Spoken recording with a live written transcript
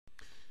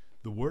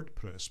The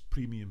WordPress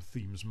premium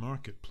themes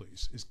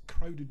marketplace is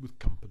crowded with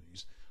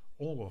companies,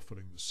 all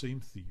offering the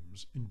same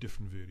themes in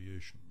different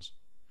variations.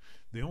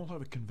 They all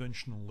have a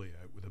conventional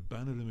layout with a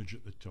banner image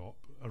at the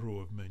top, a row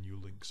of menu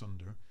links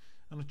under,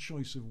 and a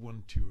choice of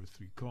 1, 2 or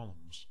 3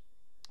 columns.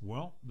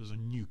 Well, there's a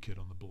new kid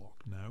on the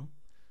block now.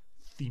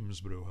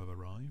 ThemesBro have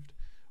arrived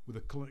with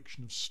a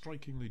collection of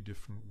strikingly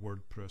different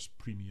WordPress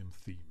premium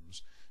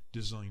themes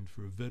designed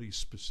for very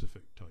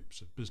specific types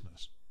of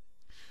business.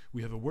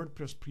 We have a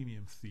WordPress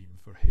premium theme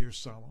for hair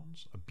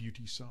salons, a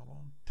beauty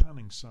salon,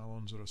 tanning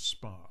salons or a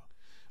spa.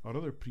 Our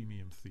other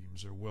premium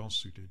themes are well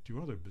suited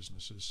to other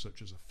businesses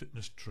such as a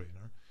fitness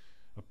trainer,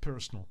 a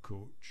personal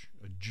coach,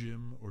 a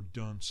gym or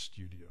dance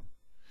studio.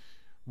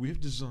 We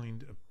have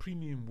designed a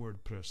premium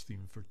WordPress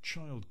theme for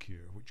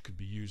childcare which could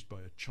be used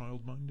by a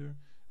childminder,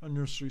 a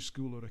nursery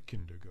school or a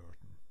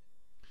kindergarten.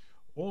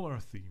 All our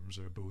themes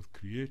are both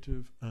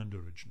creative and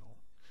original.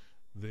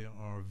 They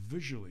are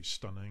visually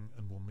stunning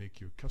and will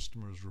make your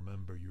customers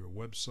remember your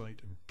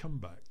website and come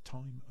back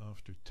time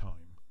after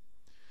time.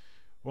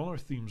 All our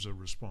themes are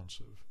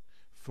responsive.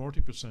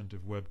 40%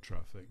 of web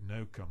traffic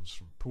now comes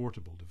from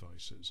portable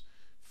devices,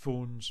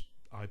 phones,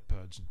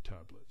 iPads and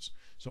tablets.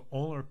 So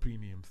all our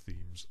premium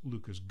themes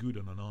look as good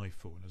on an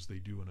iPhone as they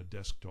do on a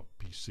desktop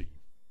PC.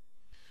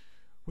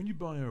 When you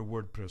buy our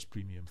WordPress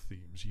premium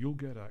themes, you'll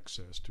get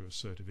access to a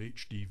set of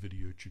HD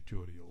video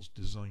tutorials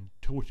designed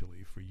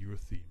totally for your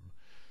theme.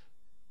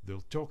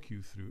 They'll talk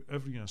you through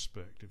every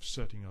aspect of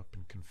setting up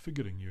and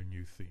configuring your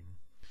new theme.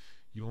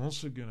 You'll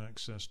also get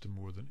access to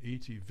more than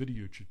 80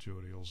 video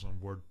tutorials on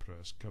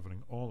WordPress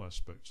covering all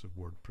aspects of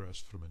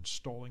WordPress from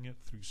installing it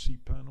through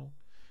cPanel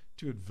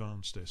to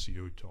advanced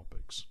SEO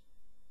topics.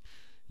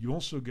 You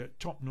also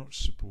get top-notch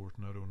support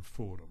in our own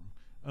forum,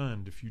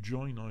 and if you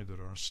join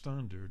either our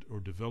standard or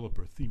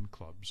developer theme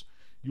clubs,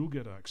 you'll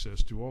get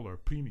access to all our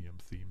premium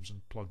themes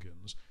and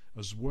plugins,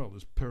 as well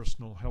as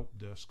personal help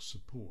desk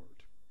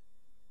support.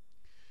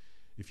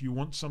 If you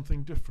want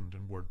something different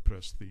in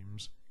WordPress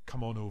themes,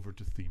 come on over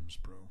to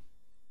ThemesBro.